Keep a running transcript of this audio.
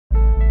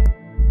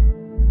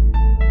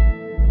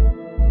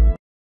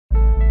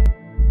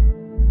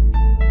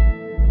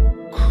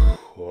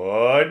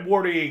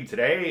morning.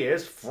 Today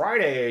is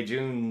Friday,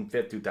 June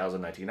 5th,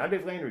 2019. I'm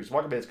Dave Landry.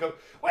 Market minutes go.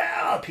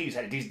 Well, P's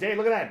had a decent day.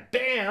 Look at that.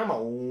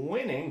 Bam!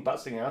 Winning,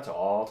 busting out to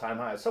all-time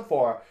highs. So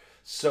far,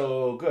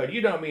 so good.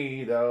 You know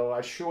me, though. I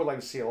sure would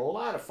like to see a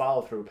lot of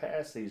follow-through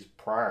past these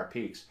prior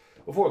peaks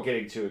before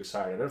getting too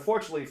excited.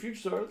 Unfortunately,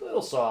 futures are a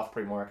little soft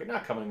pre-market.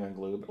 Not coming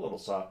unglued, but a little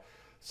soft.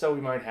 So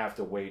we might have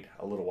to wait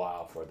a little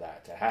while for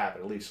that to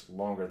happen, at least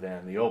longer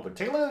than the open.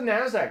 Take a look at the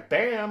NASDAQ.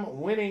 Bam!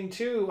 Winning,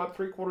 too, up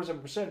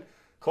 0.75%.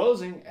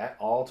 Closing at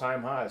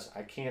all-time highs.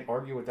 I can't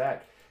argue with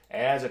that.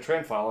 As a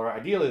trend follower,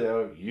 ideally,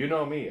 though, you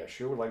know me. I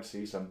sure would like to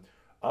see some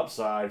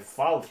upside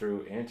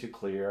follow-through into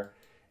clear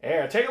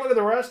air. Take a look at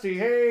the Rusty.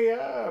 Hey,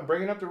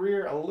 bringing up the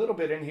rear a little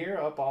bit in here.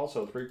 Up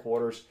also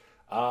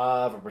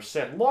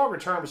 0.75%. Longer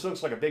term, this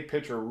looks like a big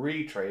picture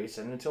retrace.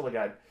 And until it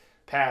got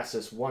past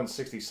this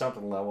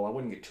 160-something level, I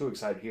wouldn't get too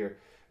excited here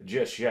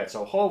just yet.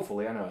 So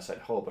hopefully, I know I said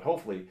hope, but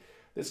hopefully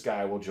this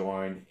guy will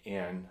join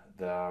in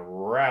the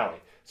rally.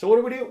 So what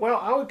do we do? Well,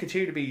 I would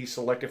continue to be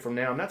selective from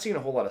now. I'm not seeing a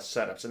whole lot of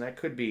setups, and that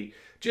could be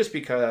just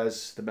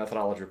because the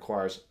methodology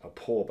requires a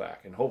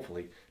pullback, and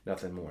hopefully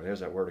nothing more.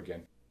 There's that word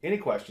again. Any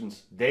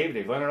questions?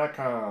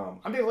 DaveLandry.com.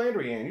 I'm Dave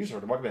Landry, and you just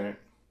heard the Market Minute.